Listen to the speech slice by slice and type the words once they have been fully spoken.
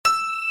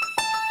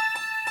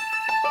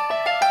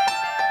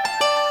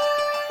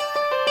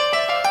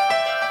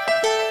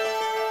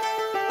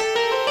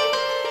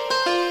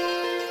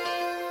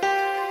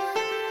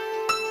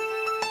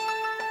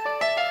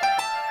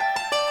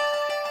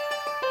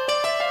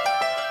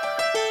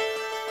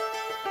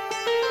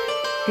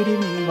Good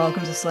evening and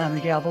welcome to Slam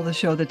the Gavel, the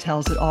show that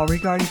tells it all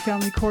regarding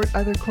family court,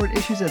 other court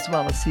issues, as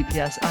well as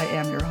CPS. I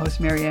am your host,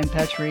 Marianne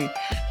Petrie.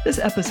 This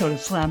episode of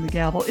Slam the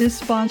Gavel is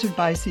sponsored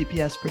by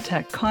CPS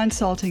Protect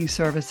Consulting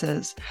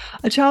Services.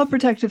 A child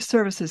protective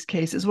services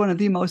case is one of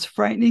the most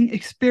frightening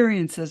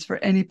experiences for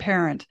any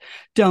parent.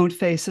 Don't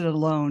face it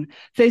alone.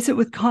 Face it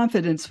with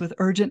confidence with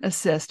Urgent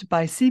Assist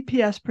by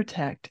CPS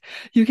Protect.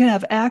 You can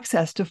have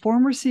access to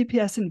former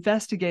CPS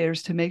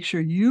investigators to make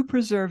sure you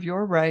preserve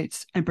your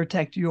rights and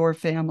protect your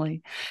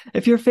family.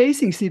 If you're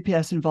facing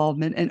CPS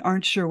involvement and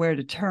aren't sure where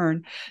to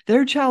turn,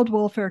 their child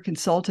welfare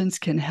consultants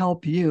can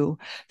help you.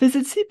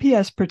 Visit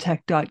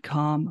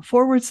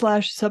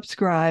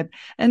cpsprotect.com/subscribe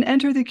and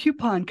enter the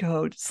coupon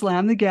code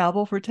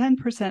SLAMTHEGAVEL for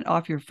 10%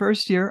 off your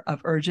first year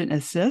of Urgent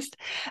Assist.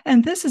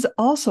 And this is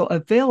also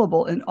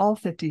available in all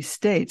 50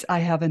 states. I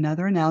have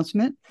another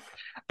announcement.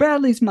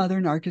 Bradley's mother,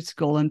 Narkis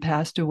Golan,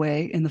 passed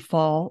away in the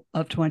fall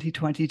of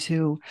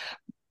 2022.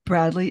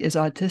 Bradley is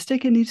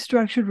autistic and needs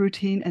structured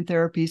routine and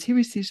therapies he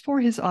receives for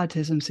his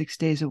autism 6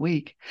 days a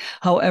week.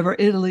 However,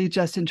 Italy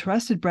just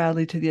entrusted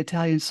Bradley to the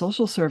Italian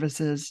social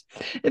services.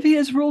 If he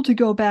is ruled to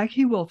go back,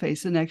 he will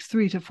face the next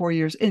 3 to 4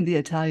 years in the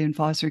Italian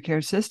foster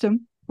care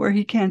system, where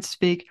he can't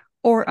speak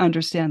or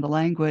understand the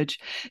language.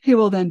 He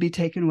will then be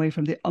taken away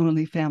from the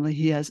only family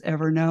he has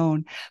ever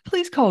known.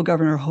 Please call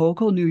Governor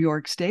Hochul, New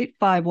York State,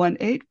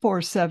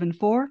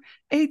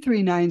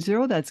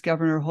 518-474-8390. That's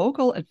Governor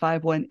Hochul at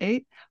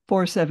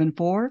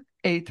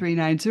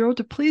 518-474-8390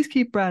 to please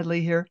keep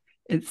Bradley here.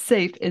 It's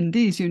safe in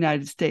these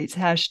United States.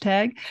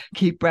 Hashtag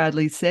keep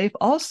Bradley safe.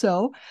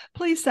 Also,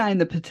 please sign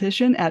the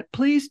petition at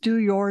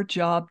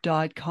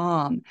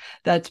pleasedoyourjob.com.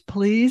 That's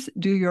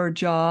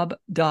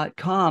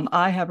pleasedoyourjob.com.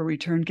 I have a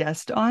return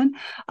guest on.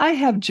 I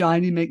have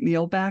Johnny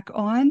McNeill back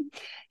on.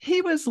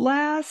 He was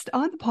last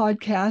on the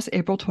podcast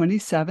April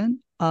 27th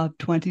of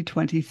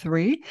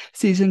 2023,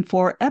 season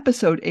 4,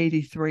 episode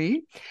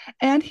 83.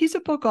 And he's a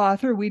book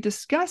author. We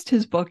discussed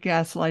his book,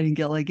 Gaslighting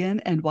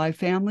Gilligan, and why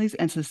families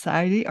and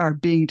society are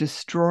being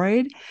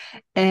destroyed.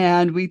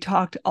 And we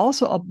talked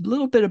also a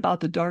little bit about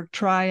the dark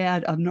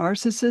triad of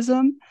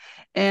narcissism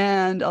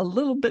and a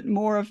little bit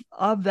more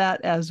of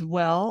that as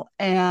well.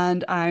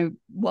 And I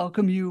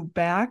welcome you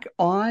back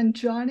on,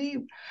 Johnny.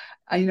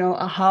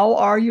 How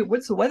are you?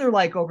 What's the weather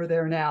like over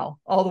there now,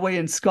 all the way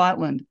in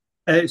Scotland?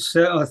 It's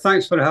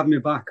thanks for having me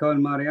back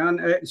on, Marianne.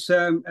 It's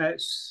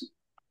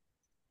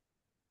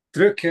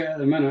Druk at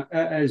the minute.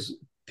 It is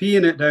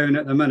peeing it down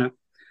at the minute.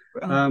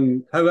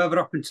 However,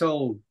 up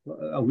until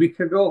a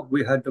week ago,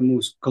 we had the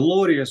most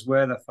glorious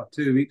weather for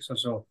 2 weeks or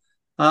so.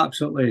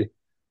 Absolutely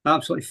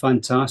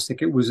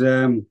fantastic. It was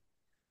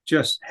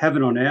just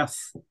heaven on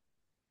earth.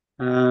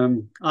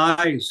 And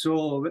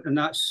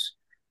that's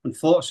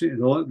unfortunately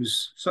though, it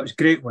was such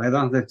great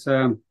weather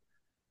that.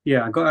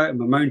 Yeah, I got out of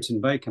my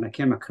mountain bike and I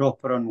came a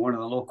cropper on one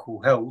of the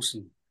local hills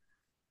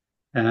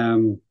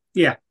and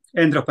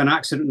ended up in an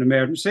accident and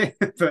emergency,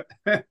 but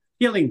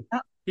healing.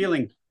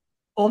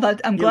 Well,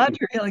 I'm glad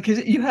you're healing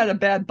because you had a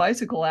bad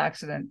bicycle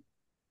accident.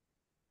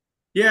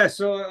 Yeah,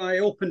 so I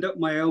opened up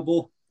my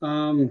elbow.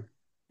 So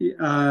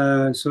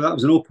that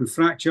was an open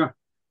fracture.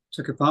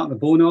 Took a part of the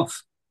bone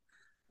off.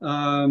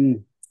 I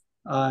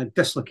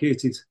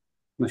dislocated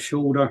my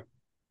shoulder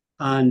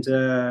and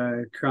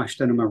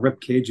crashed into my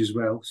rib cage as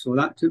well. So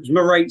it was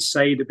my right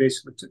side that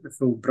basically took the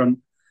full brunt.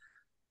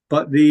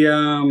 But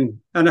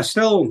and I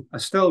still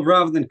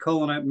rather than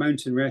calling out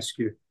mountain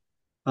rescue,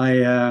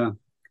 I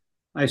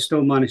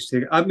still managed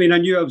to. I mean, I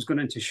knew I was going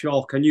into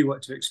shock. I knew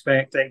what to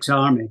expect,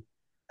 ex-army.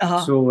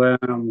 Uh-huh.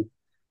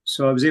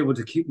 So I was able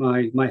to keep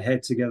my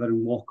head together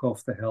and walk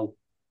off the hill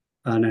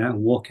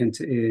and walk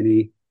into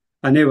A&E,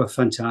 and they were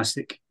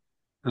fantastic.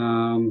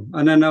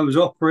 And then I was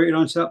operated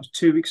on, so that was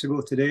 2 weeks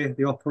ago today.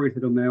 They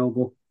operated on my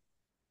elbow,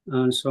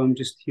 and so I'm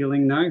just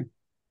healing now.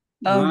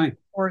 Oh, right.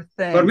 Poor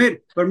thing.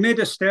 We're made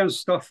of stern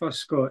stuff, us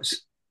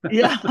Scots.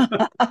 Yeah.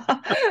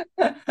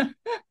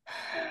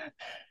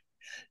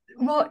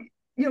 Well,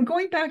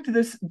 going back to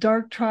this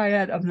dark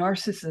triad of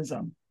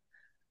narcissism,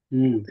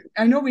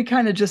 I know we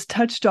kind of just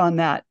touched on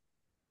that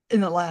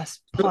in the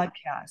last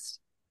podcast.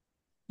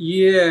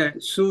 Yeah,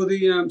 so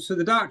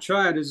the dark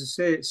triad, as I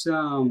say, it's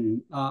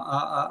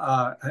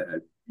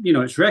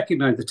it's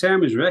recognized. The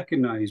term is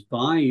recognized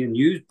by and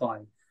used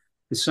by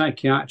the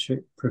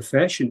psychiatric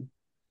profession,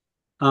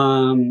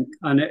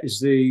 and it is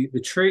the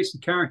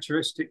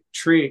characteristic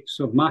traits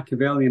of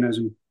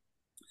Machiavellianism,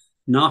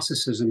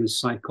 narcissism, and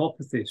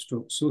psychopathy,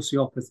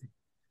 sociopathy.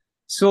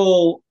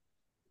 So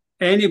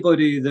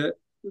anybody that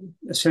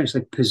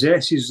essentially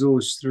possesses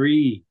those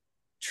three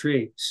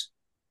traits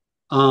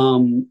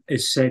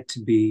is said to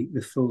be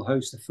the full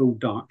house, the full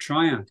dark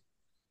triad.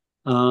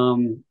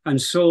 And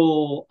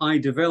so I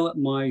developed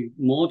my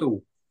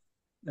model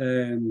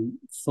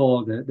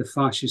for the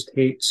fascist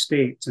hate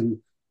state,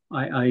 and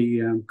I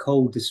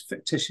called this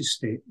fictitious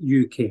state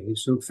UK.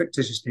 So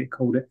fictitious state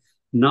called it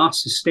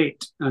narcissist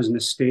state, as in a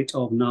state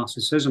of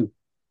narcissism.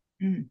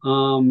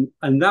 And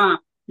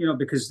that,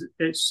 because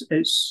it's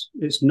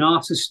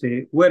narcissist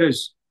state,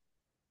 whereas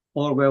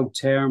Orwell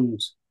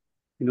termed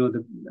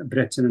the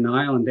Britain and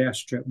Ireland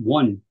airstrip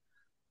one.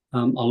 A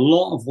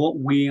lot of what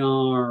we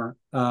are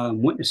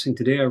witnessing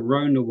today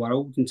around the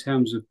world in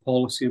terms of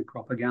policy and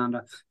propaganda,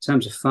 in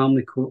terms of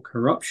family court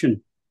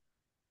corruption,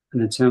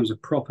 and in terms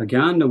of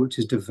propaganda, which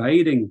is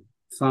dividing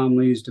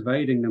families,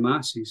 dividing the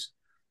masses,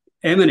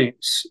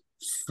 emanates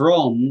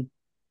from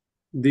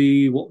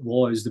what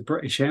was the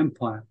British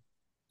Empire,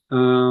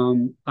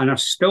 and are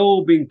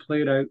still being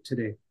played out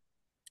today.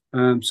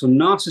 So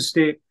narcissist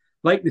state,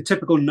 like the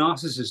typical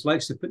narcissist,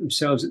 likes to put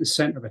themselves at the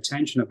center of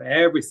attention of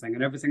everything,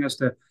 and everything has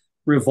to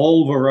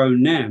revolve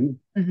around them.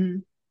 Mm-hmm.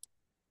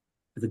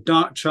 The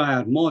dark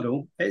triad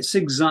model, it's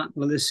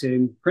exactly the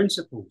same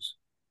principles.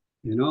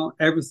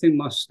 Everything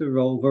must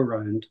revolve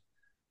around,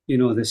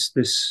 this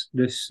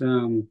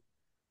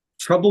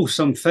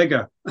troublesome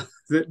figure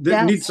that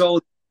Yes. needs all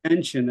the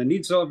attention and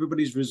needs all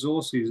everybody's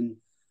resources.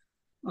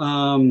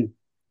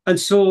 And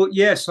so,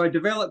 yes, I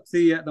developed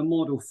the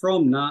model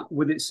from that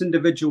with its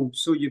individual.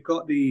 So you've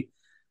got the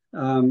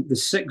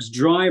 6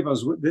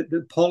 drivers,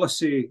 the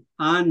policy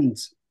and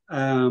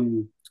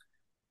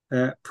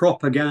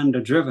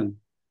propaganda driven.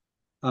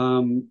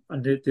 And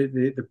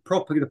the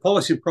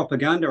policy and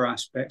propaganda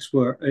aspects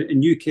were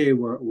in UK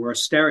were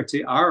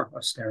austerity,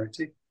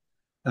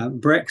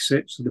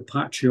 Brexit, so the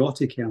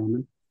patriotic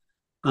element,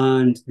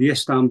 and the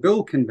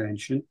Istanbul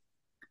Convention.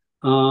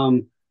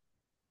 Now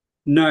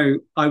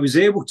I was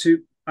able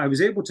to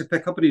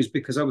pick up on these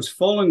because I was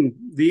following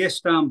the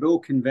Istanbul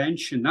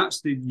Convention.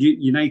 That's the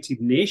United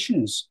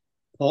Nations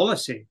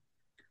policy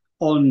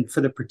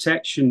for the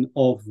protection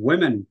of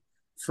women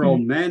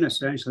from men.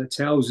 Essentially, it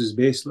tells us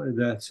basically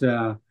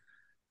that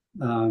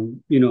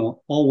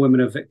all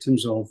women are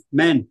victims of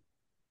men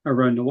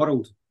around the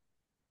world.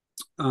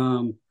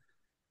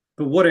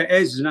 But what it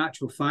is, in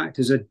actual fact,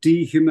 is a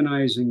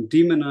dehumanizing,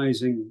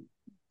 demonizing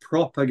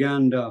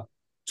propaganda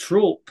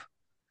trope,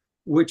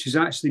 which is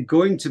actually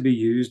going to be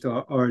used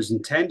or is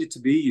intended to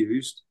be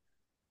used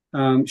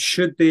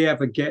should they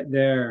ever get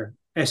their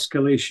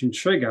escalation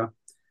trigger,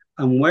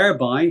 and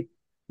whereby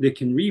they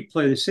can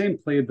replay the same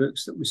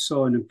playbooks that we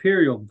saw in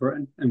Imperial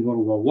Britain in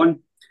World War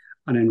One,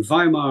 and in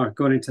Weimar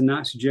going into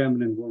Nazi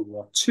Germany in World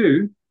War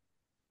Two,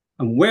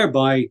 and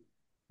whereby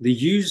they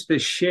used the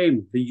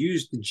shame, they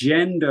used the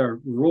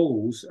gender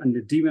roles and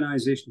the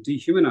demonization,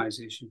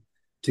 dehumanization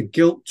to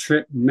guilt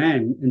trip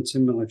men into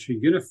military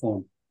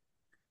uniform.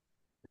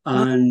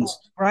 And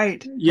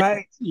right.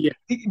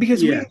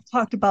 Because we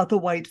talked about the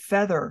white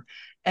feather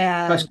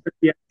and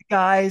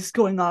guys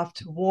going off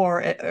to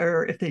war,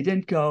 or if they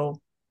didn't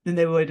go, then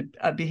they would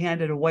be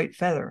handed a white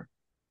feather.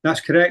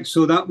 That's correct.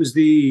 So that was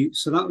the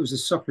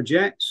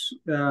suffragettes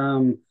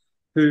who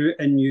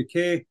in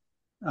UK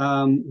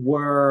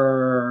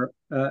were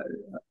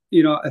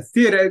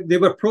they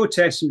were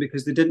protesting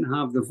because they didn't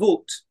have the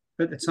vote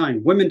at the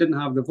time. Women didn't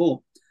have the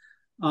vote.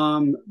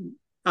 But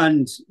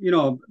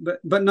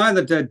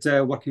neither did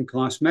working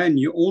class men.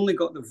 You only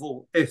got the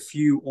vote if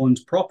you owned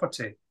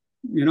property,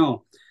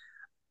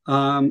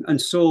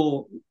 and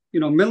so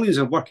millions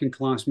of working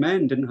class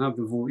men didn't have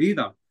the vote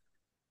either,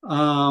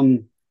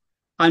 and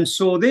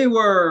so they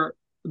were.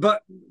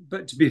 But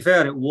to be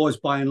fair, it was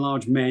by and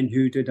large men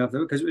who did have the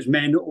vote because it was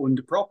men who owned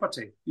the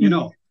property,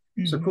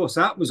 Mm-hmm. So of course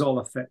that was all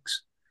a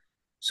fix.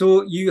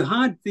 So you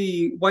had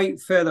the white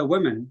feather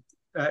women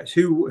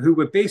who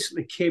were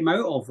basically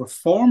were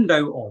formed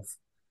out of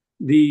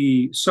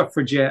the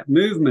suffragette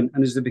movement,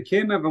 and as they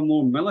became ever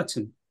more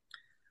militant,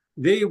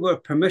 they were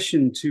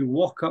permissioned to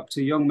walk up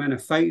to young men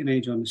of fighting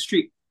age on the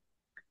street,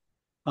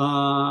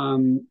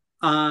 and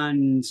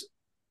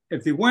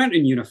if they weren't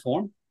in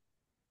uniform,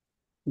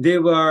 they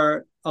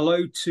were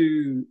allowed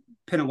to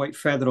pin a white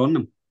feather on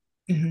them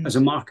as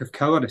a mark of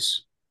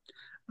cowardice,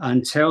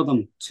 and tell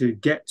them to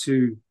get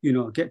to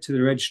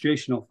the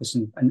registration office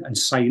and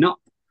sign up.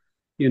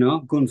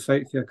 Go and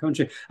fight for your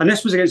country. And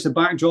this was against the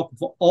backdrop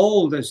of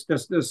all this.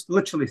 There's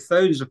literally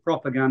thousands of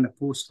propaganda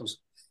posters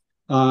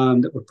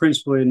that were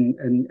principally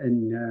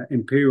in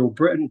Imperial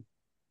Britain,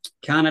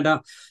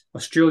 Canada,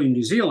 Australia,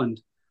 New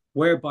Zealand,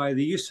 whereby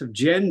the use of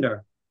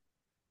gender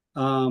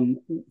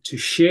to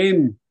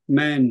shame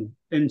men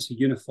into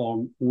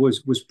uniform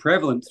was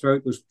prevalent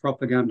throughout those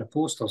propaganda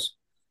posters.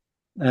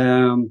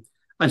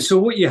 And so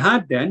what you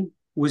had then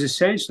was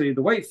essentially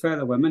the white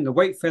feather women, the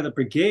white feather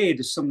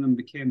brigade, as some of them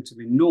became to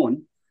be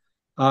known.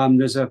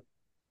 There's a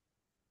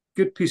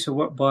good piece of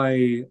work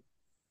by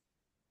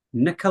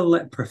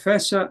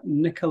Professor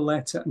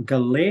Nicoletta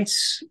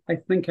Galace, I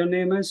think her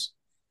name is,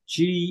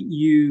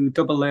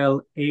 Gullace.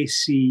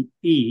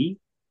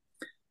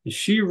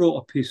 She wrote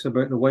a piece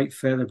about the White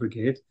Feather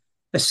Brigade,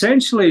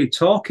 essentially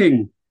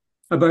talking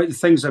about the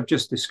things I've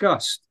just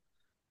discussed.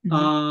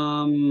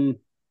 Mm-hmm.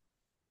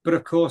 But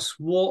of course,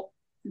 what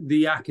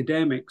the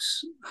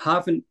academics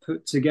haven't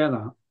put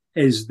together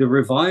is the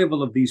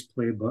revival of these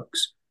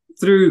playbooks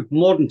through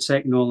modern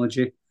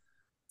technology,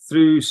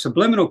 through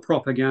subliminal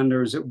propaganda,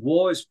 as it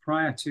was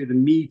prior to the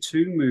Me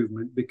Too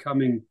movement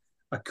becoming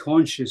a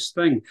conscious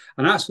thing.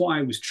 And that's what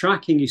I was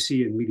tracking, you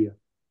see, in media.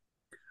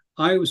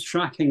 I was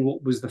tracking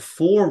what was the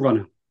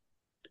forerunner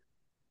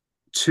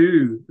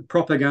to the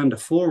propaganda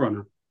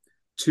forerunner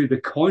to the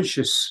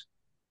conscious,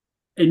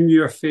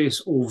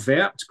 in-your-face,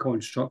 overt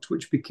construct,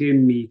 which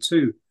became Me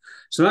Too.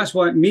 So that's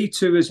why Me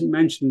Too isn't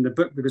mentioned in the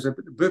book, because I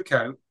put the book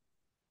out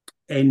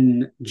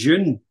in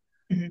June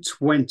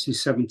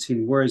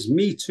 2017, whereas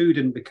Me Too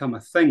didn't become a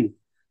thing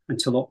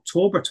until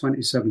October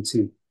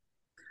 2017.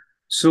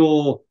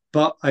 So,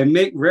 but I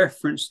make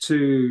reference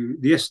to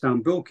the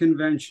Istanbul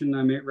Convention,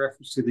 I make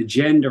reference to the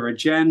gender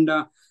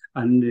agenda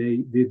and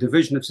the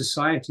division of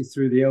society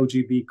through the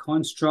LGBT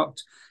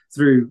construct,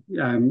 through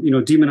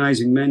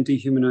demonizing men,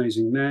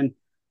 dehumanizing men,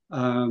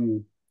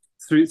 through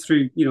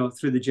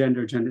the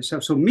gender agenda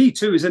itself. So Me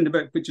Too is in the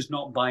book, but just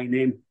not by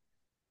name,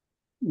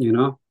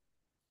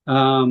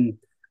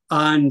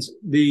 and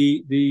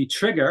the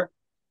trigger,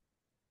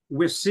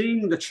 we're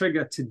seeing the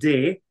trigger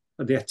today,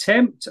 or the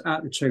attempt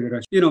at the trigger,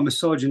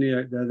 misogyny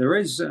out there. There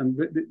is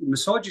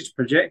misogyny is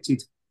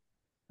projected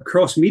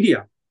across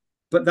media,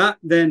 but that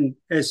then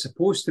is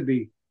supposed to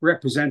be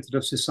representative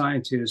of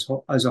society as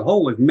a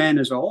whole, with men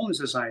as a whole in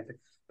society.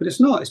 But it's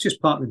not. It's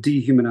just part of the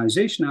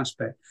dehumanization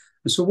aspect.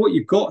 And so what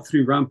you've got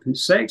through rampant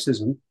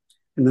sexism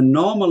and the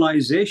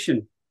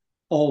normalization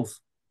of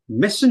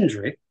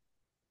misandry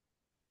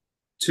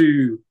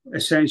to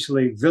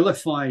essentially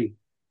vilify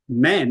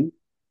men,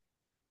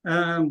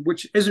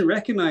 which isn't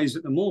recognized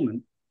at the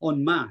moment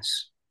en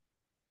masse,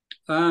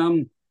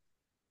 who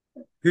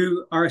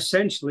are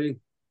essentially,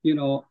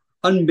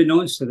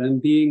 unbeknownst to them,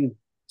 being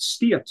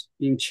steered,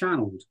 being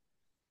channeled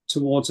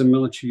towards a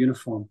military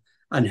uniform.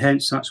 And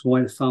hence, that's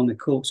why the family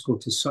courts go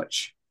to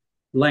such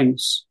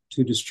lengths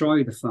to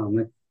destroy the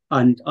family.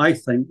 And I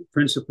think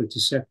principally to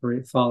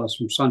separate fathers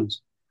from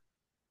sons.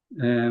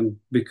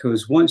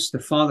 Because once the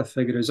father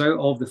figure is out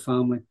of the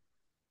family,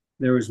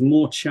 there is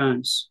more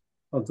chance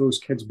of those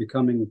kids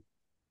becoming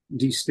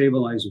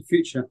destabilized in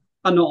future.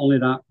 And not only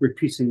that,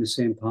 repeating the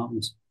same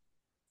patterns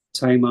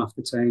time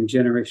after time,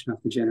 generation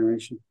after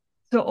generation.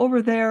 So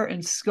over there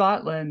in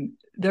Scotland,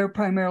 they're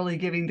primarily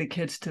giving the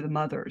kids to the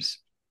mothers.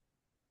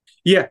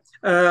 Yeah,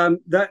 and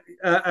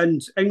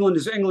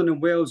England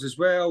and Wales as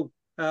well.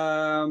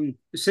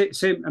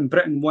 Same in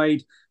Britain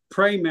wide,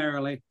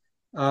 primarily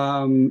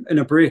in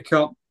a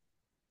breakup,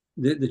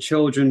 the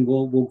children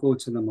will go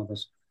to the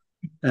mothers.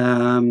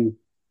 I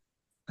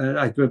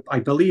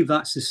believe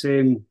that's the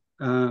same,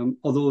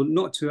 although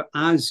not to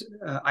as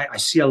I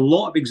see a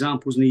lot of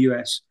examples in the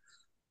US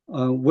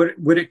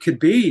where it could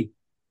be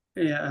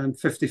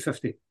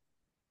 50-50,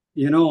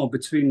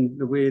 between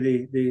the way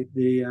they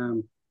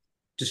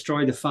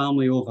destroy the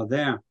family over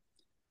there.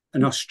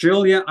 In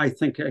Australia, I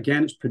think,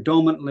 again, it's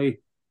predominantly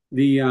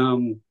the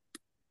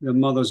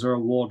mothers are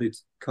awarded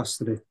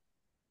custody.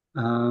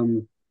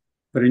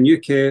 But in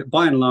UK,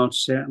 by and large,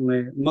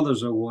 certainly,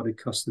 mothers are awarded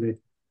custody.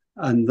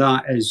 And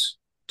that is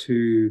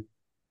to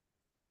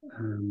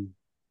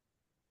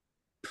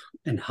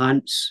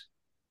enhance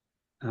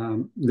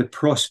the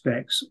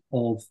prospects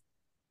of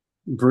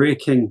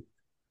breaking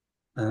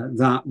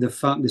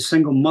the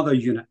single mother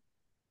unit,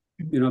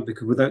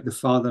 because without the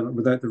father,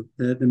 without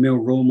the male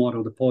role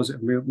model, the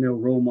positive male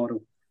role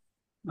model,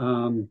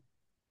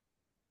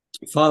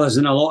 fathers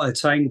in a lot of the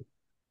time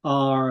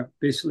are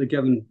basically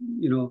given,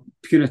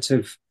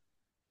 punitive,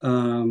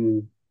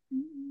 they're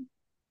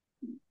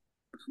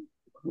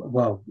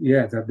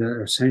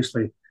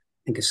essentially, I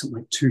think it's something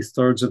like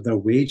 2/3 of their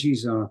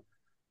wages are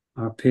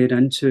paid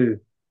into,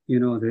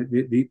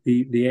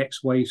 the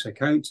ex-wife's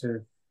account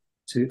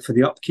for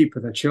the upkeep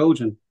of their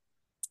children.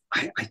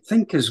 I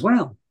think as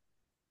well.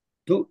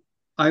 But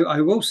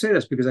I will say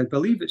this because I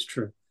believe it's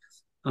true.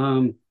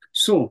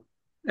 So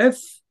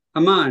if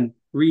a man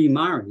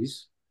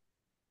remarries,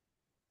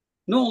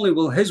 not only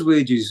will his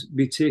wages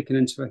be taken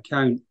into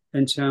account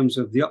in terms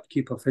of the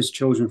upkeep of his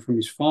children from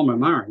his former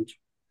marriage,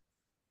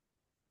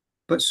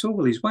 but so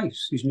will his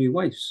new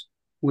wife's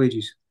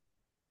wages.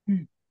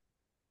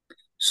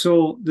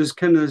 So there's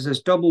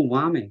this double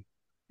whammy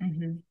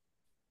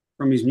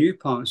from his new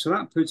partner. So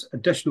that puts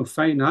additional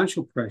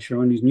financial pressure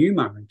on his new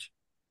marriage,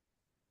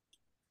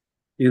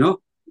 in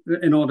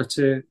order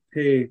to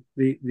pay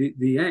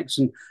the ex.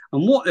 And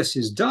what this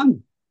has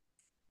done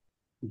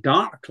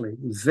darkly,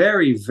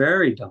 very,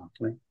 very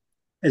darkly,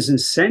 is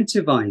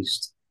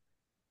incentivized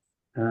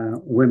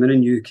women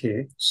in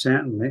UK,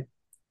 certainly,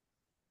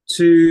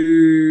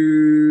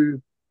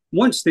 to,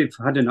 once they've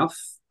had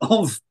enough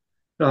of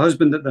the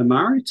husband that they're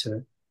married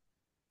to,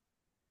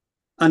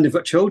 and they've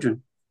got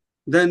children,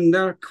 then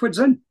they're quids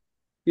in.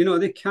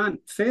 They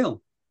can't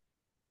fail.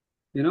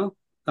 And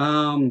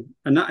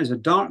that is a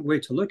dark way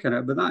to look at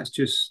it, but that's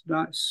just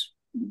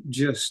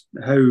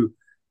how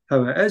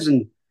it is.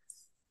 And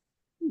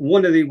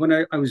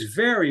I was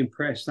very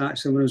impressed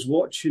actually when I was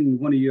watching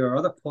one of your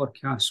other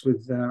podcasts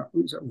with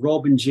was it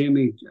Rob and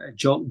Jamie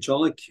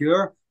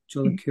Jollicure.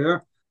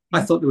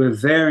 I thought they were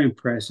very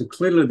impressive.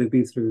 Clearly, they've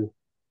been through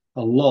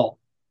a lot,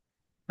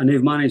 and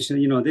they've managed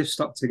to, they've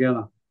stuck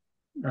together.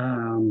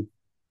 And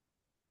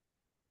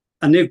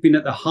they've been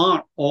at the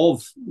heart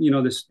of,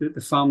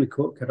 the family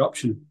court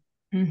corruption,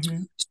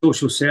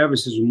 social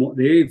services, and what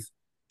they've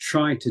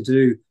tried to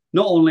do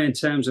not only in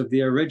terms of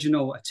the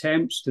original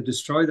attempts to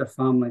destroy their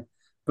family,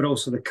 but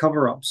also the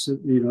cover-ups,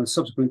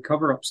 subsequent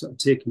cover-ups that have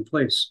taken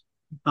place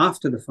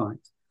after the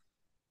fact.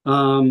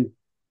 And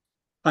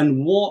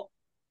what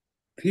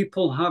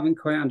people haven't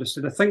quite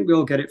understood, I think we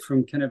all get it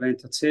from kind of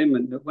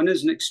entertainment, that when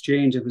there's an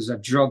exchange, if there's a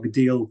drug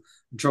deal,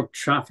 drug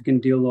trafficking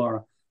deal, or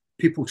a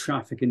people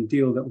trafficking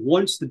deal, that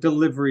once the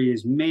delivery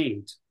is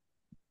made,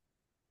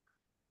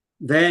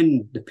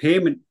 then the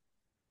payment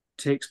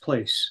takes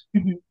place.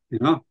 Mm-hmm. You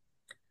know,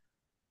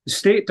 the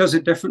state does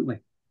it differently.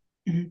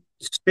 Mm-hmm.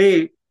 The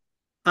state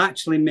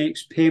actually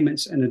makes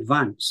payments in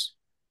advance,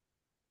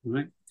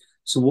 right?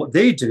 So what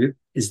they do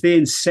is they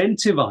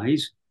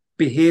incentivize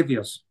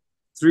behaviors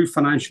through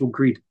financial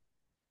greed,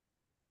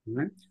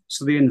 right?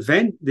 So they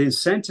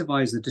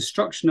incentivize the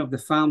destruction of the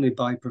family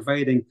by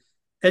providing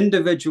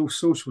individual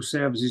social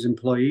services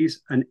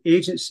employees and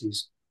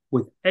agencies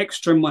with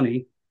extra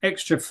money,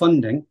 extra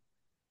funding,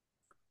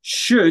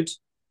 should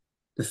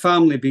the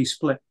family be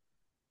split.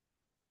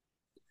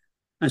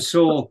 And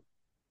so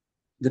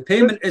the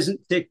payment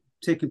isn't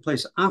taking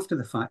place after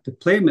the fact. The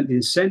payment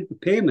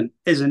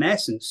is in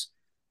essence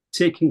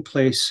taking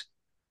place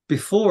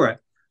before it.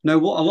 Now,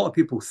 what a lot of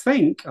people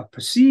think or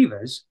perceive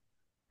is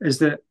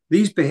that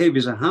these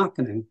behaviors are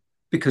happening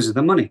because of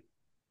the money.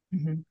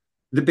 Mm-hmm.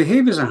 The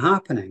behaviors are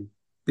happening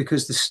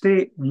because the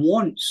state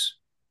wants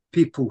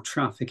people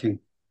trafficking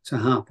to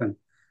happen.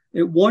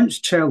 It wants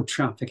child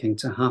trafficking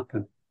to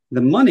happen.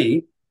 The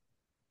money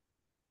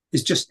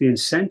is just the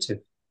incentive.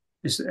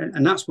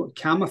 And that's what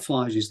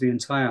camouflages the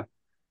entire,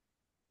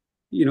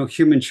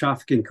 human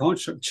trafficking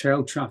construct,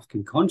 child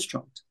trafficking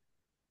construct.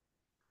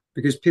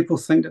 Because people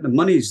think that the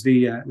money is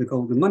the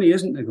goal. The money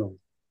isn't the goal.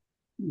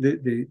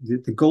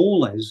 The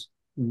goal is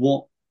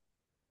what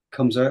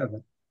comes out of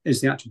it,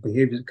 is the actual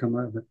behaviors that come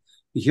out of it.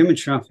 The human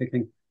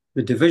trafficking,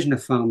 the division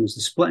of families,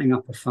 the splitting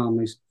up of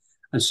families.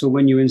 And so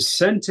when you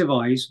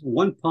incentivize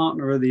one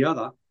partner or the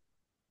other,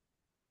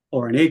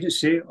 or an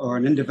agency or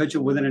an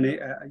individual within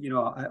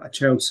a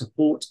child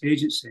support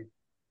agency,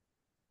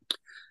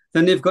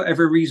 then they've got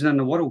every reason in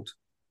the world,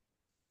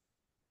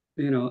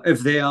 if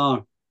they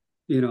are,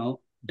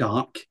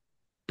 dark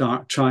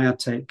triad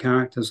type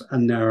characters,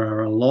 and there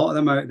are a lot of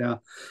them out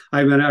there. I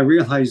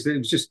realized it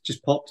was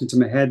just popped into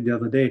my head the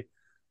other day.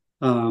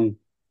 I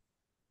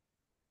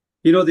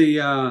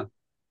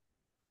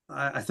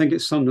think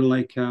it's something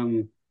like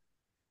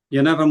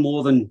you're never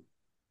more than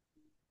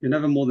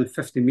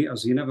 50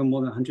 meters, you're never more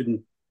than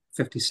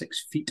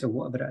 156 feet or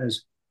whatever it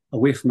is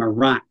away from a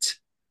rat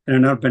in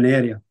an urban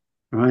area,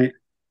 right?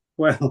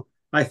 Well,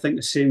 I think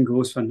the same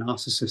goes for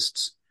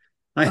narcissists.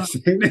 I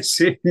think the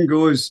same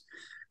goes,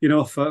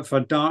 for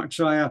dark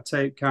triad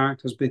type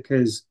characters,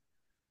 because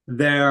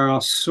there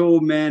are so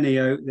many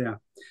out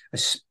there,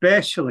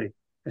 especially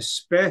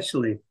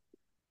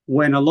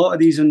when a lot of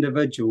these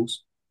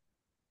individuals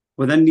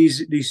within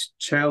these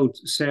child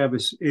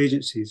service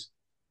agencies,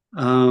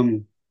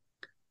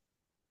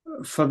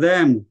 for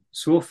them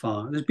so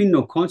far, there's been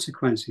no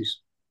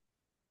consequences.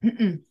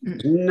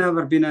 There's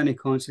never been any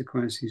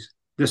consequences.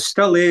 They're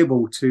still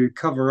able to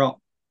cover up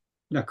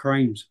their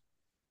crimes.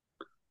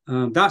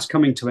 That's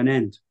coming to an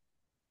end.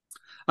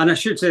 And I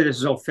should say this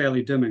is all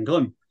fairly doom and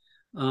gloom,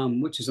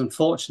 which is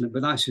unfortunate,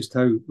 but that's just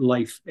how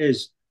life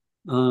is.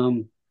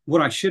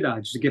 What I should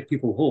add, just to give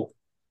people hope,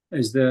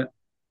 is that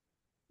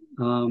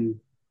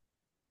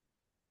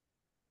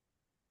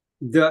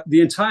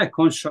the entire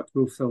construct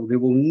will fail. They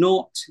will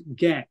not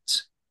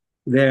get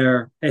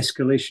their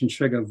escalation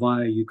trigger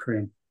via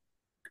Ukraine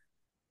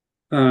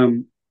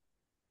in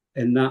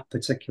that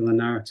particular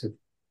narrative,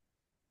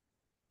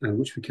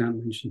 which we can't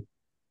mention.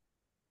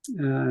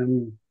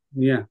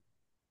 Yeah.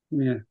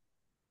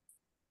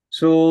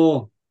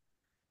 So,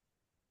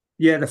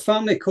 the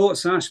family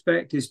courts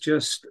aspect is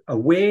just a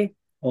way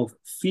of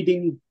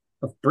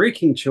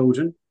breaking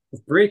children,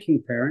 of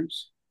breaking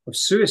parents, of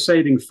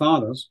suiciding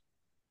fathers.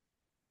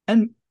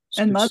 And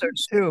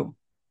mothers too.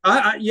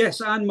 Yes,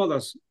 and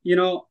mothers,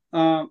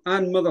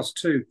 and mothers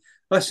too.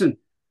 Listen,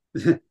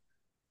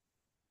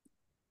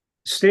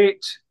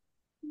 state,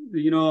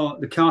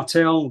 the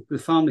cartel, the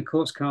family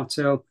courts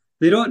cartel,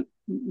 they don't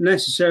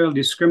necessarily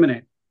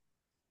discriminate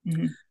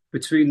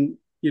between,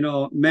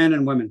 men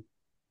and women,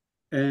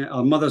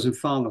 or mothers and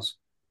fathers,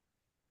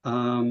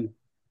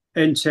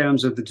 in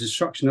terms of the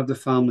destruction of the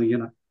family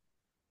unit.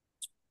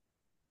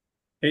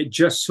 It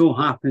just so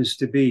happens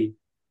to be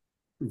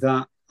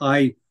that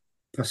I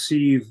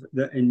perceive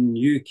that in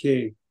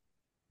UK,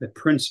 the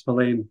principal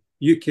aim,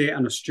 UK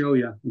and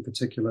Australia in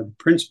particular, the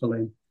principal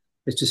aim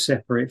is to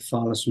separate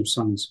fathers from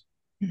sons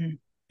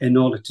in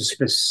order to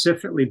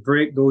specifically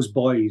break those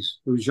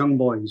young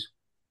boys,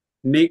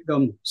 make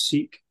them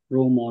seek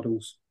role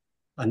models.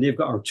 And they've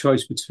got a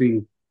choice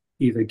between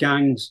either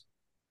gangs.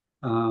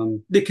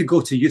 They could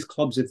go to youth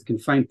clubs if they can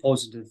find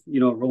positive,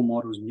 role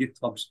models in youth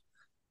clubs.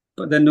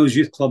 But then those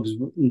youth clubs,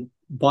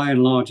 by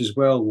and large as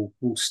well,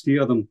 will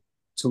steer them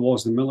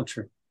towards the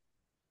military.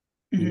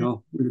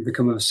 When they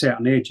become of a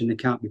certain age and they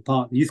can't be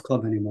part of the youth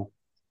club anymore.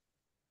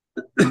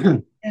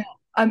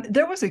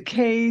 There was a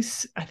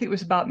case, I think it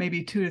was about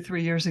maybe 2 to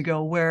 3 years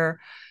ago, where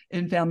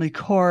in family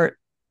court,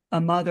 a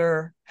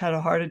mother had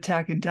a heart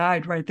attack and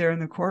died right there in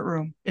the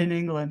courtroom in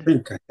England. I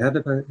think I heard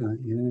about that.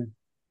 Yeah,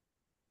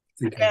 I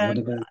think I heard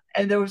And about it.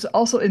 and there was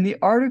also in the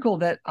article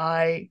that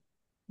I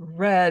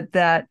read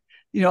that,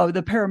 the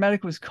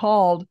paramedic was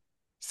called.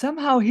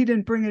 Somehow he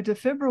didn't bring a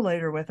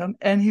defibrillator with him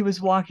and he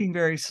was walking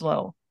very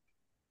slow.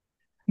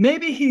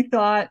 Maybe he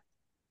thought,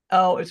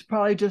 oh, it's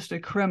probably just a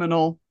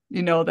criminal,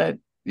 that,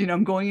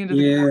 I'm going into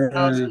the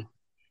courthouse, Yeah,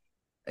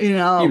 you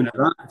know, even at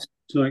that, it's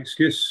no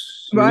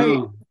excuse,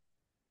 right.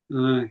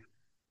 Uh,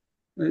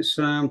 it's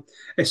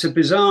it's a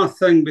bizarre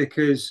thing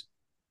because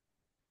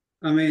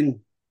I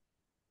mean,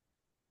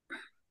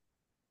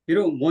 you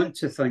don't want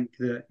to think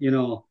that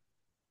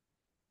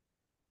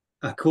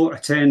a court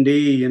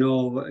attendee,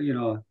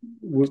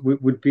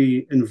 would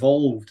be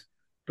involved,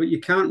 but you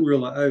can't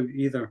rule it out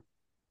either.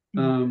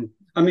 Mm.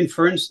 I mean,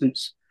 for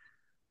instance,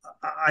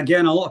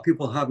 again, a lot of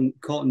people haven't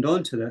cottoned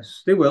on to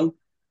this. They will.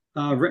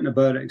 I've written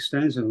about it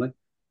extensively.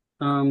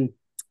 Um,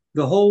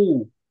 the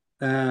whole,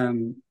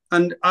 and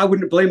I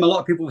wouldn't blame a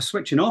lot of people for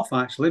switching off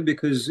actually,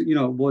 because it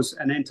was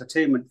an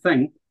entertainment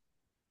thing.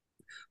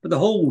 But the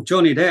whole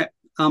Johnny Depp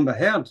Amber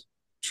Heard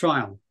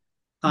trial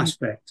Mm.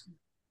 aspect,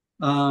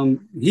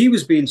 he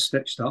was being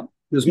stitched up.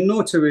 There's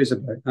no two ways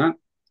about that.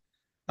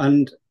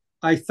 And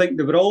I think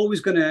they were always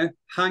going to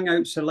hang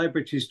out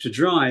celebrities to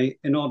dry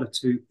in order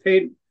to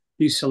paint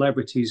these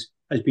celebrities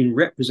as being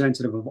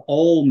representative of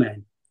all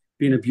men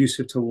being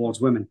abusive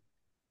towards women.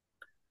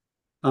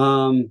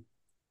 In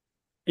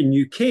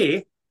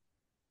UK,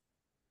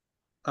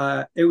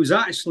 it was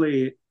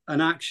actually an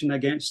action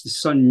against the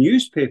Sun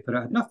newspaper.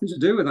 It had nothing to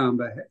do with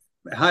Amber Heard.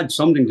 It had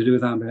something to do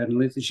with Amber Heard,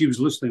 and she was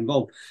loosely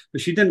involved,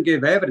 but she didn't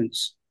give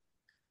evidence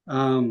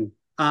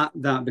at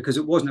that because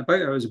it wasn't about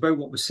her. It was about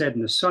what was said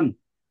in the Sun.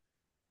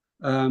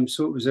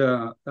 So it was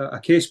a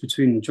case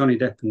between Johnny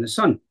Depp and the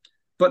Sun.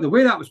 But the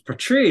way that was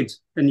portrayed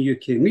in the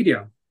UK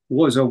media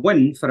was a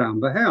win for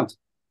Amber Heard,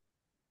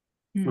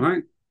 Mm.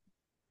 right?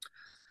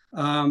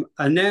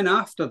 And then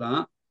after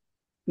that,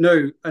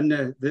 no, and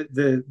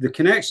the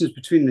connections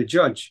between the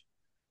judge,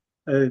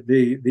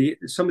 the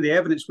some of the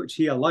evidence which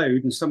he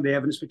allowed and some of the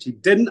evidence which he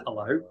didn't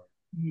allow,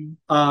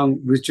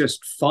 Mm. was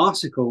just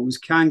farcical. It was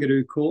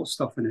kangaroo court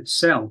stuff in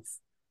itself.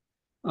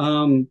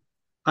 Um,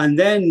 and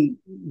then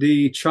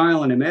the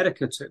trial in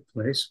America took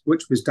place,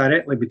 which was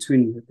directly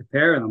between the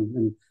pair of them,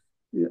 and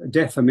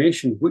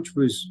defamation, which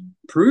was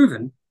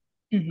proven.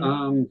 Mm-hmm.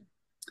 Um,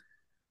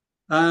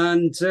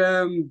 and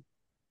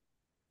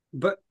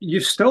But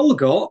you've still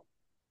got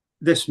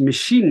this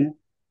machine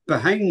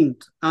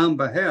behind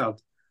Amber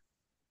Heard,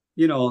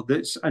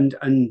 that's and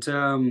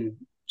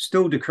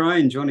still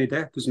decrying Johnny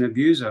Depp as an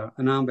abuser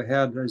and Amber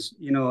Heard as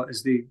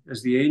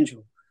the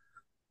angel.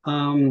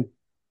 Um,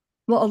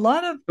 Well, a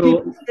lot of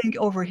people so think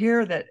over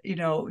here that,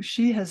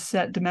 she has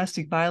set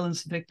domestic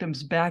violence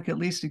victims back at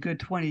least a good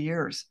 20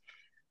 years.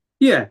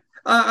 yeah,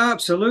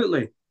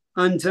 absolutely.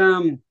 And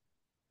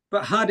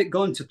but had it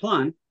gone to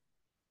plan,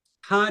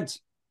 had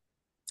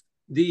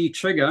the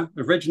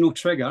original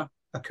trigger,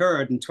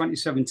 occurred in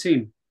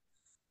 2017,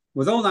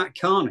 with all that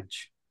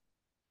carnage,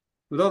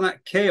 with all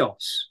that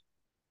chaos,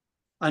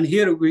 and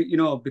here we,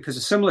 because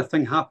a similar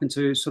thing happened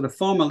to the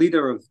former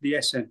leader of the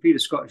SNP, the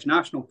Scottish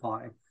National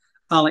Party,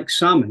 Alex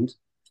Salmond.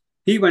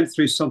 He went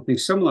through something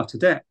similar to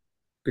that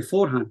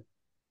beforehand.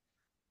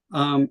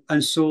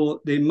 And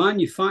so they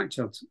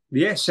manufactured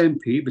the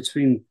SNP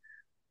between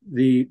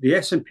the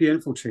SNP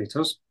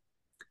infiltrators,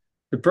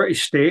 the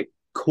British state,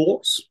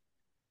 courts,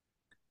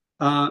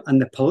 and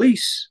the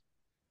police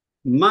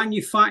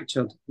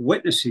manufactured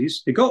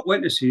witnesses. They got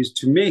witnesses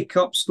to make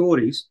up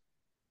stories,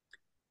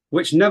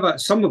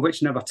 some of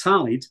which never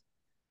tallied.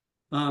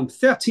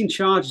 13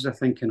 charges, I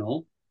think, in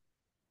all.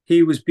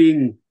 He was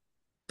being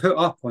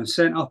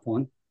sent up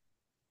on.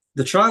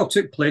 The trial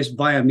took place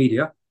via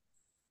media.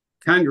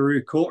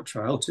 Kangaroo court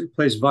trial took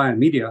place via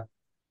media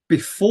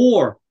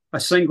before a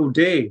single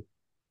day,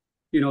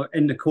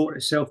 in the court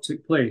itself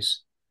took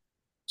place.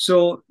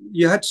 So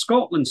you had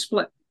Scotland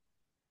split.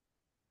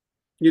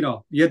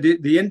 You had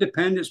the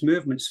independence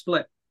movement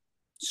split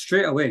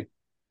straight away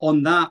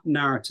on that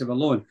narrative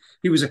alone.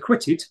 He was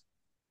acquitted,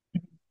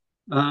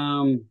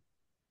 and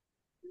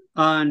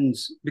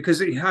because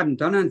he hadn't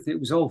done anything, it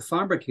was all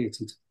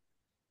fabricated.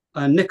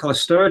 And Nicola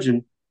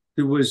Sturgeon,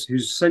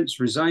 who's since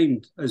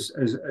resigned as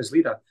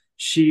leader,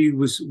 she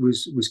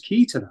was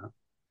key to that.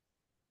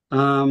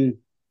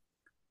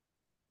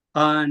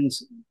 And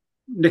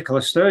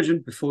Nicola Sturgeon,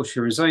 before she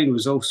resigned,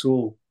 was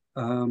also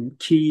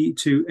key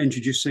to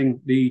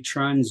introducing the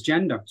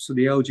transgender, so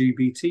the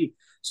LGBT.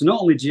 So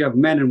not only do you have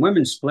men and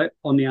women split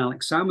on the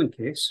Alex Salmond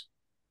case,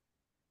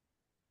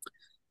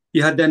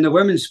 you had then the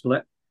women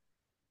split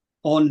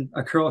on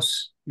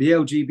across the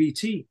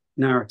LGBT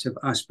narrative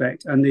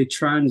aspect and the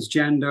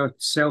transgender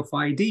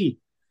self-ID,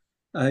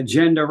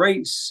 gender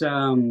rights,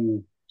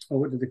 or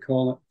what did they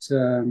call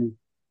it?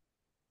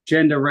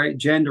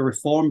 Gender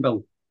reform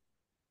bill.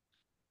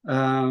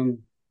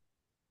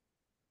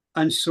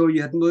 And so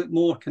you had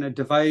more kind of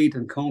divide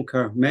and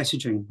conquer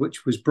messaging,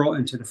 which was brought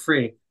into the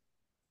fray,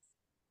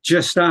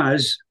 just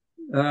as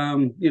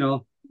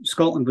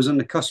Scotland was on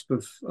the cusp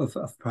of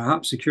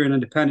perhaps securing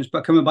independence.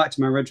 But coming back to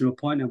my original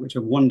point, now, which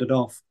I've wandered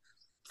off,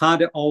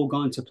 had it all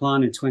gone to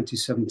plan in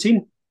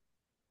 2017,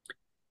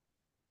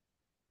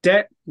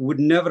 Depp would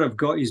never have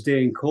got his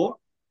day in court.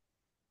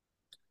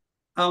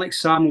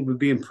 Alex Salmond would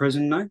be in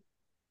prison now,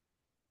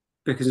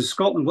 because in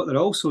Scotland, what they're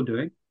also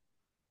doing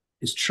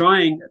is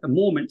trying at the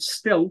moment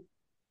still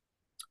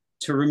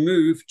to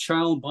remove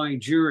trial by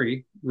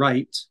jury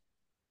right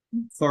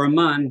for a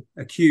man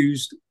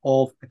accused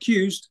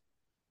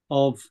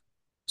of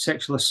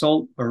sexual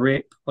assault or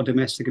rape or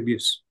domestic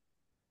abuse.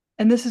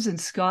 And this is in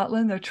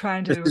Scotland. They're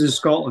trying to. This is in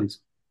Scotland.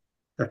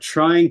 They're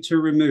trying to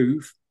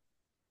remove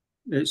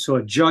it, so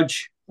a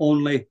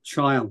judge-only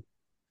trial.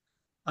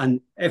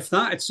 And if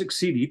that had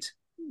succeeded,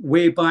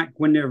 way back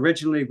when they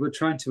originally were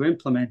trying to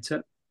implement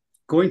it,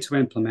 going to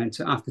implement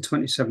it after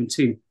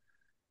 2017,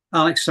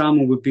 Alex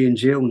Salmond would be in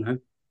jail now.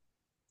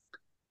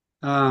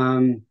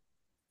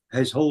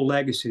 His whole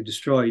legacy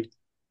destroyed.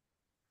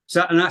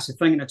 So, and that's the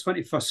thing, in the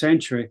 21st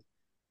century,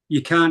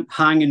 you can't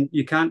hang,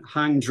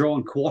 draw,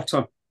 and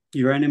quarter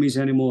your enemies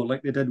anymore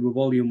like they did with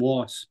William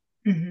Wallace.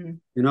 Mm-hmm.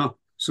 You know,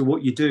 so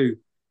what you do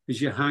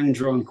is you hang,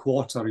 draw, and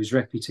quarter his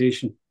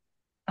reputation,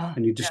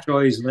 and you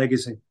destroy his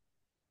legacy,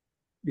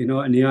 you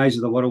know, in the eyes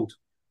of the world.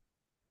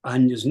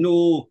 And there's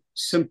no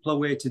simpler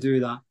way to do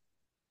that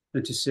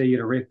than to say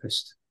you're a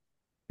rapist,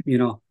 you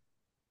know.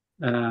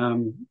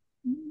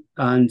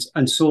 And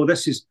so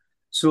this is,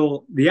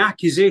 so the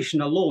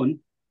accusation alone,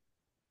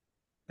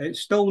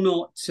 it's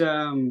not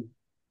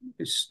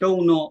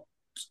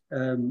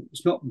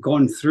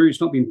gone through,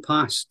 it's not been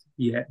passed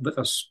yet, but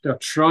they're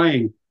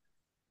trying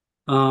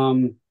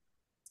to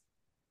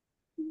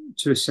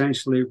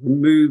essentially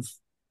remove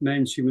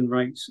men's human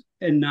rights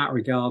in that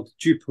regard,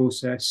 due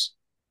process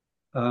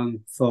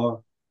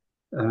for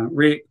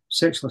rape,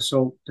 sexual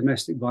assault,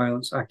 domestic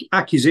violence,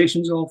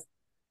 accusations of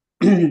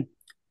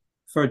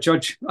for a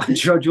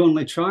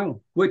judge-only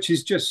trial, which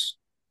is just.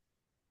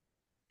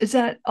 Is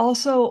that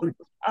also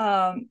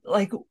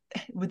like,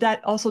 would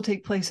that also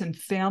take place in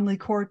family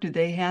court? Do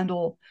they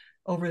handle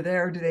over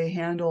there? Do they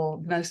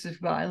handle domestic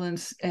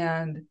violence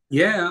and?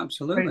 Yeah,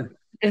 absolutely. Right,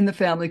 in the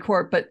family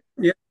court, but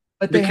yeah,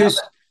 but they have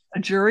a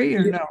jury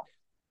or no?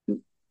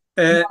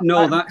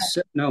 No, that's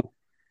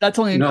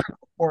only in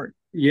criminal court.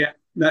 Yeah,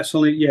 that's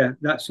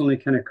only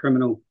kind of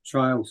criminal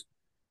trials.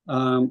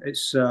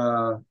 It's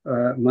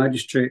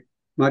magistrate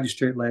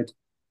led,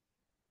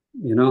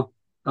 you know.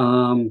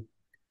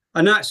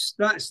 And that's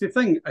the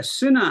thing. As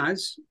soon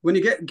as when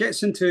it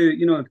gets into,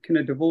 you know, kind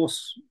of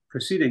divorce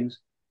proceedings,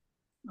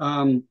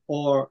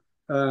 divorce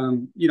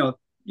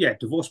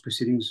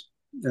proceedings,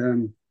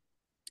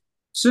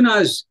 soon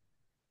as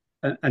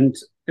and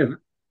if,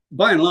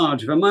 by and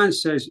large, if a man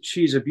says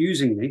she's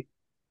abusing me,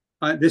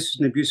 this is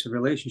an abusive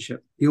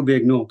relationship, he'll be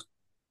ignored.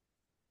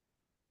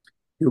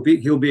 He'll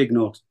be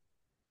ignored.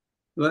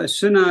 But as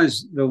soon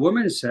as the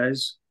woman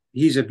says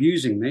he's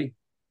abusing me,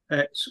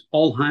 it's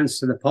all hands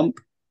to the pump.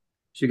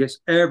 She gets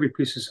every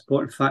piece of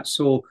support. In fact,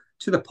 so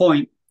to the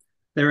point,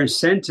 they're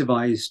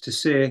incentivized to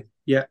say,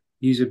 yeah,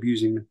 he's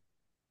abusing me.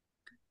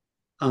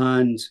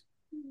 And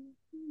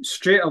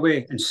straight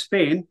away in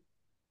Spain,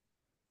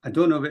 I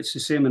don't know if it's the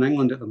same in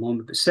England at the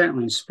moment, but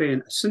certainly in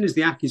Spain, as soon as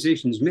the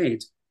accusation's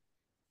made,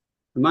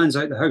 the man's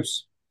out the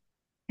house.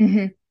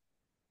 Mm-hmm.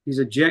 He's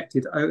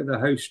ejected out of the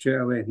house straight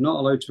away, not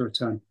allowed to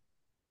return.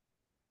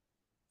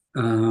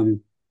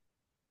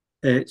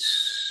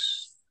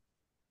 It's,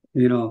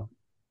 you know,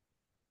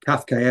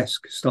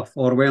 Kafkaesque stuff,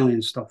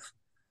 Orwellian stuff,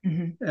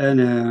 mm-hmm.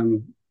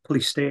 and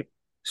police state.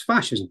 It's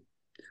fascism,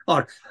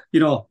 or, you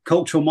know,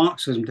 cultural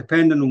Marxism,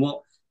 depending on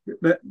what.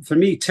 But for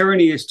me,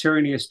 tyranny is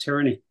tyranny is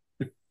tyranny.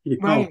 You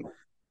know,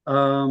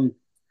 right.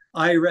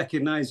 I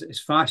recognize it as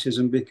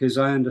fascism because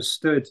I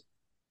understood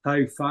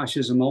how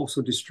fascism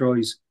also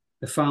destroys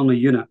the family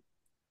unit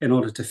in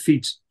order to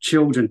feed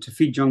children, to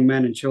feed young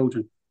men and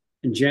children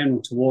in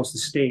general towards the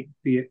state,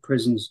 be it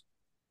prisons,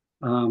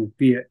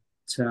 be it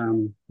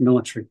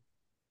military.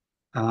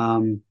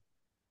 But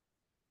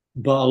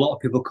a lot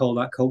of people call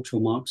that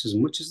cultural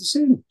Marxism, which is the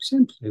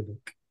same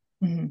playbook.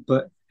 Mm-hmm.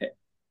 But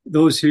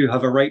those who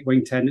have a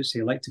right-wing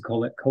tendency like to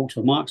call it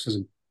cultural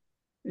Marxism,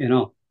 you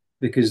know,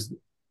 because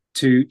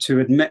to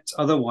admit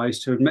otherwise,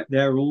 to admit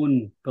their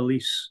own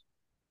beliefs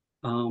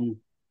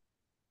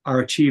are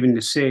achieving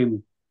the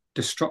same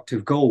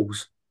destructive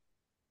goals,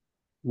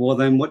 well,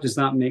 then what does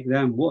that make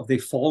them? What have they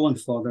fallen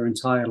for their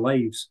entire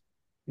lives?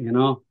 You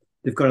know,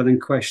 they've got to then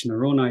question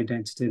their own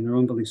identity and their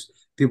own beliefs.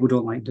 People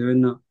don't like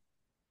doing that.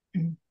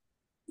 Mm-hmm.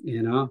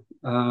 You know,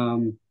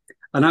 and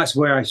that's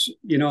where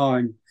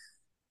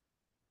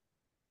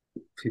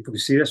people can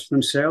see this for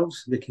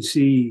themselves. They can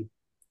see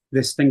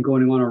this thing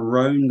going on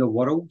around the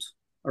world,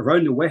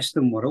 around the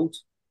Western world,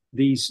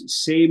 these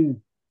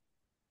same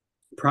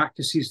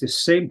practices, the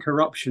same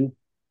corruption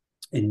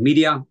in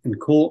media, in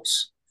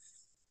courts,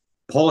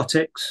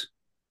 politics,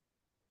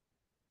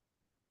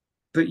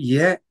 but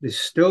yet they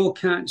still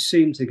can't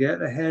seem to get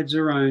their heads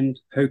around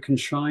how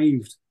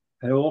contrived,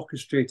 how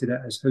orchestrated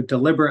it is, how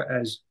deliberate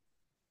it is,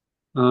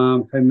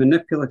 how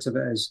manipulative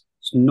it is.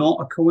 It's not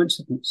a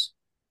coincidence.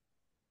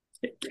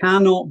 It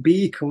cannot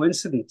be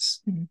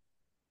coincidence. Mhm.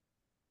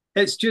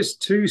 It's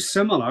just too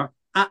similar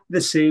at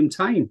the same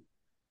time.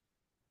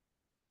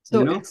 So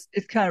You know,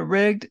 it's kind of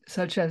rigged,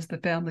 such as the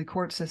family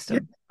court yeah,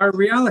 system. our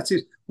reality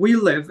is we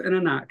live in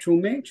an actual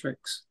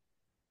matrix.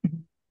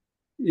 Mhm.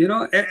 You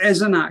know, it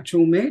is an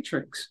actual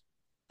matrix.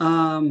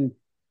 Um,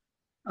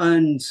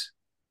 and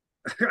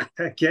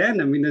again,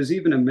 I mean, there's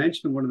even a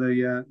mention of one of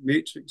the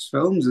Matrix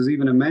films. There's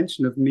even a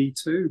mention of Me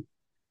Too.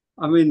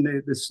 I mean,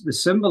 the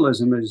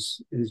symbolism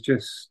is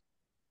just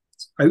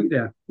out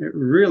there. It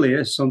really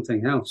is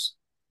something else.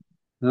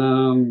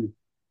 Um,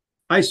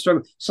 I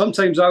struggle.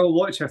 Sometimes I will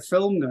watch a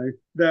film now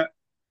that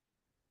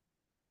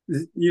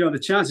the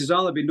chances are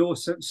there'll be no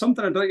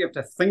something I don't have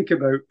to think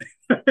about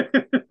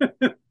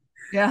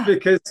Yeah.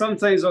 because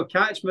sometimes I'll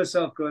catch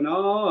myself going,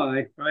 "Oh,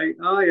 right,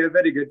 oh yeah,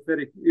 very good,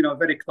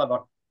 very clever."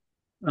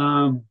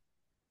 Um,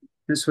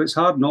 and so it's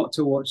hard not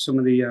to watch some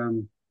of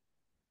the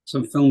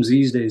some films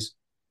these days.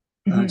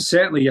 Mhm.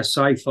 Certainly a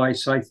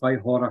sci-fi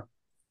horror.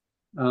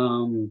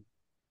 Um,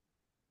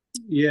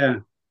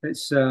 yeah,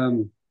 it's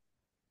um,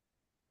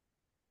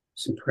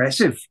 it's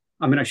impressive.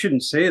 I mean, I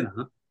shouldn't say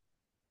that,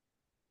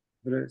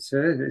 but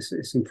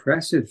it's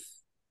impressive.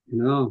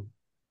 You know,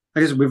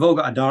 I guess we've all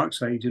got a dark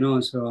side,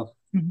 So,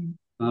 Mhm.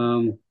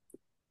 um,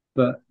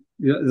 but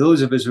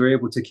those of us who are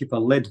able to keep a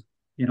lid,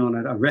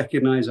 and I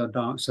recognize our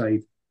dark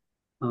side,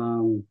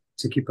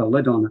 to keep a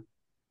lid on it.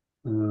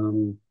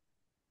 Um,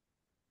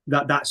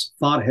 that's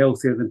far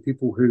healthier than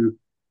people who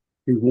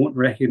won't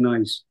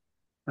recognize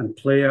and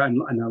play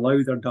and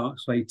allow their dark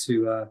side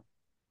to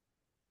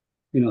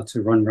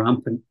run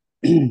rampant.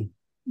 Mhm.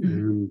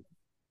 um,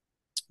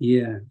 yeah.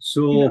 You know,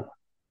 So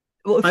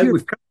well, if I you're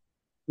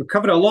we've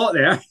covered a lot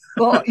there.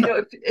 well,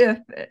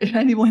 if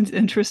anyone's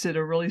interested,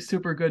 a really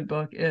super good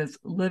book is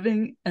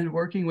Living and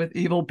Working with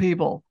Evil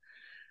People,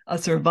 a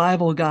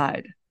survival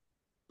guide.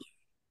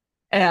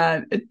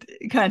 And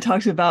it kind of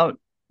talks about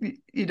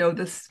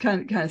this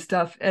kind of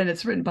stuff, and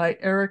it's written by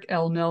Eric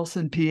L.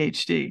 Nelson,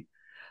 PhD.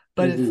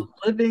 But it's Mhm.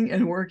 living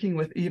and working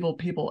with evil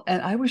people,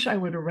 and I wish I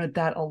would have read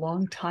that a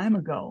long time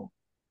ago.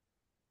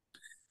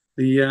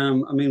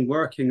 I mean,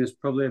 working is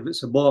probably if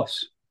it's a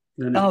boss,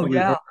 then there's Oh probably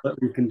yeah, very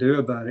little you can do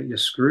about it. You're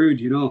screwed.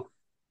 you're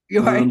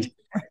right.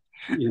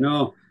 Um, you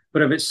know.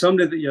 But if it's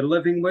somebody that you're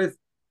living with,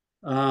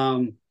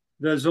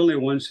 there's only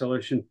one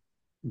solution: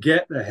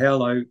 get the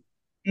hell out.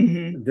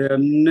 Hmm. They're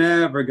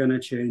never going to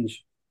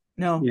change.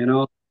 No. You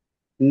know,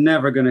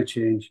 never going to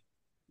change.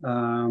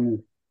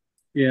 Um,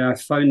 yeah, I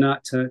found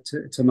that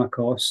to my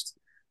cost.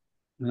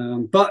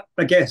 But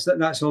I guess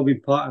that's all been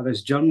part of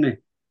this journey.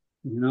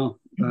 You know,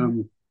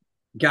 Hmm.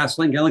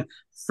 Gaslight Gilling,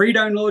 free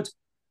download.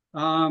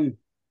 Um,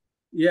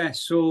 yeah,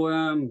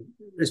 so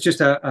it's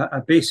just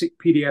a basic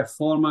PDF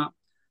format.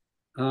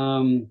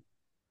 Um,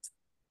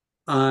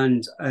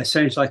 and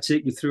essentially, I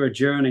take you through a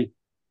journey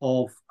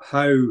of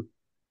how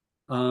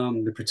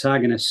the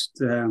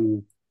protagonist,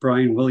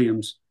 Brian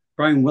Williams,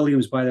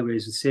 by the way,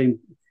 is the same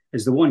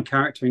as the one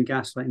character in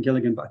Gaslight and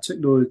Gilligan, but I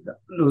took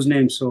those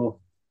names. So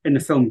in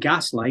the film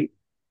Gaslight,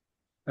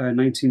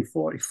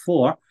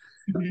 1944,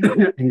 Hmm.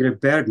 Ingrid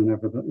Bergman,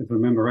 if I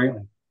remember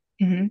rightly.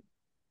 Hmm.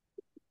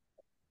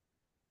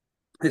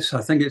 I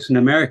think it's an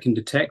American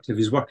detective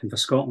who's working for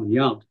Scotland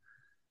Yard,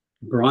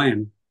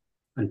 Brian,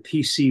 and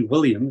P.C.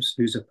 Williams,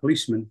 who's a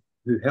policeman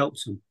who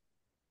helps him.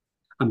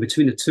 And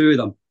between the two of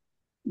them,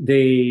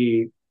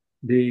 they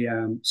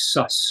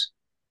suss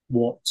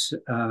what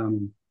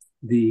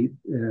the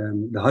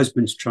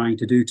husband's trying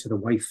to do to the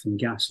wife in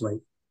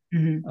Gaslight.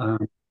 Hmm.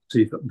 Um, so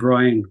you've got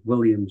Brian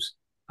Williams.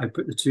 I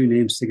put the two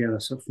names together.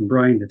 So from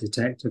Brian, the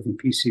detective, and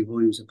P.C.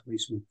 Williams, the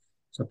policeman.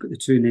 So I put the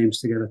two names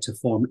together to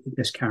form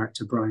this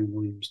character, Brian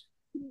Williams,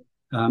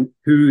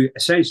 who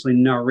essentially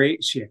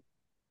narrates you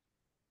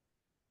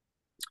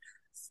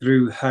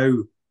through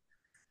how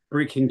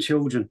breaking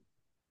children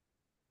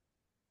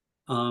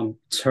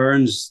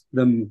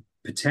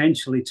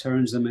potentially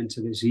turns them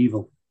into this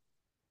evil.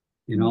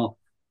 You know,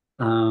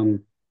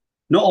 um,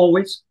 not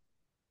always,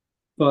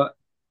 but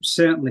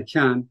certainly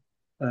can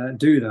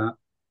do that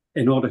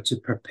in order to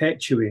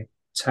perpetuate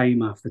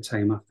time after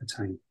time after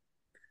time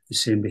the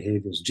same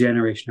behaviors,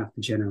 generation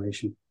after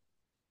generation.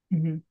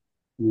 Hmm.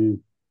 Mm.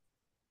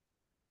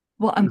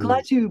 Well, I'm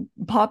glad you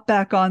popped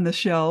back on the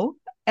show,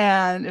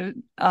 and it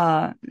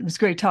was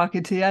great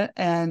talking to you.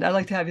 And I'd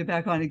like to have you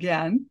back on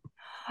again.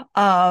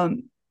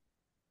 Um,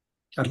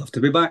 I'd love to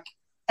be back.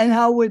 and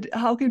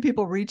how can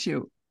people reach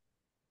you?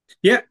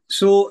 Yeah,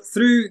 so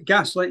through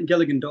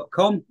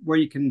gaslightandgilligan.com, where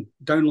you can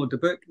download the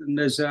book, and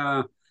there's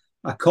a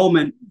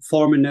comment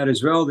form in there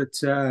as well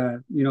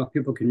that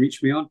people can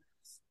reach me on.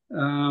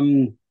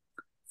 Um,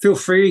 Feel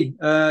free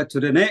to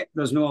donate.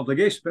 There's no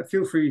obligation, but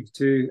feel free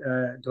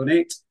to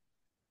donate,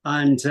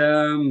 and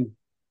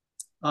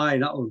aye,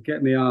 that will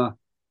get me a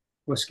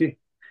whiskey.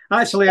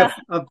 Actually, Yeah.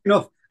 I've been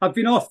off. I've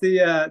been off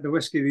the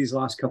whiskey these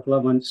last couple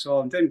of months, so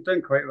I'm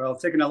doing quite well.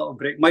 Taking a little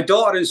break. My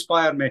daughter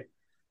inspired me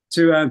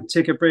to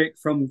take a break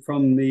from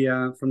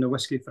the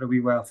whiskey for a wee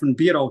while, from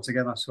beer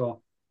altogether.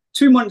 So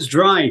 2 months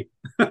dry.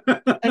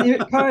 And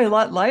you're probably a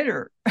lot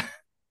lighter.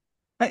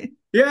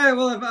 Yeah,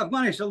 well, I've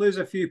managed to lose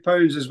a few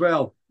pounds as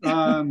well.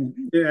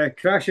 Yeah,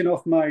 crashing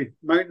off my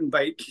mountain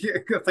bike,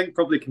 I think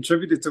probably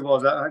contributed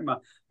towards that. I think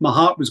my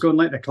heart was going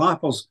like the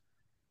clappers,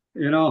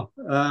 you know.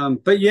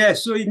 But yeah,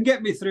 so you can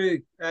get me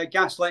through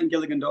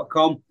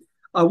gaslightandgilligan.com.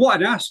 I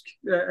wanted to ask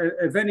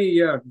if any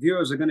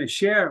viewers are going to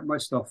share my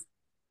stuff,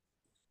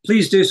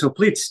 please do so.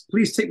 Please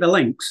take the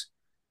links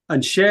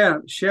and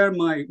share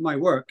my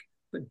work,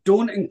 but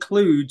don't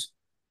include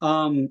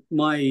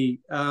my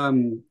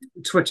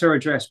Twitter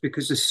address,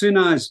 because as soon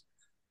as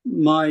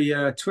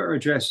my Twitter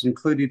address is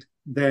included,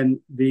 then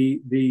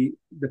the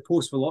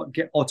post will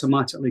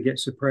automatically get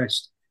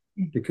suppressed,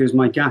 because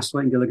my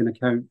Gaslight and Gilligan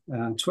account,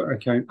 Twitter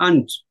account,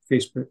 and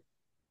Facebook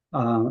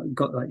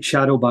got like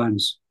shadow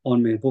bans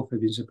on me. Both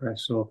have been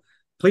suppressed. So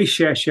please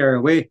share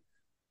away.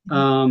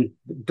 Don't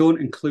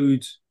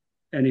include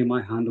any of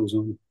my handles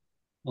on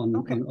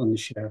the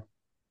share.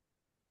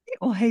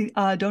 Well, hey,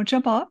 don't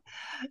jump off.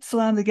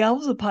 Slam the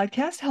Gavel is a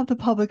podcast to help the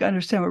public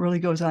understand what really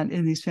goes on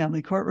in these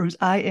family courtrooms.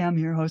 I am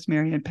your host,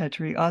 Marianne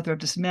Petrie, author of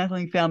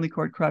Dismantling Family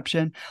Court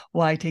Corruption,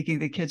 Why Taking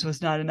the Kids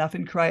Was Not Enough,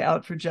 and Cry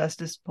Out for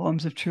Justice,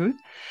 Poems of Truth.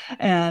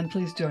 And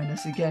please join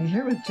us again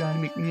here with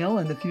John McNeill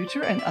in the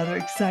future and other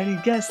exciting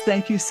guests.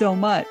 Thank you so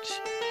much.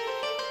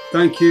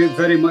 Thank you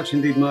very much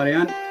indeed,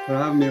 Marianne, for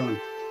having me on.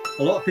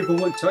 A lot of people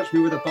won't touch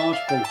me with a barge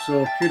pole,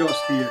 so kudos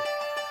to you.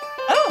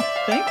 Oh,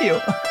 thank you.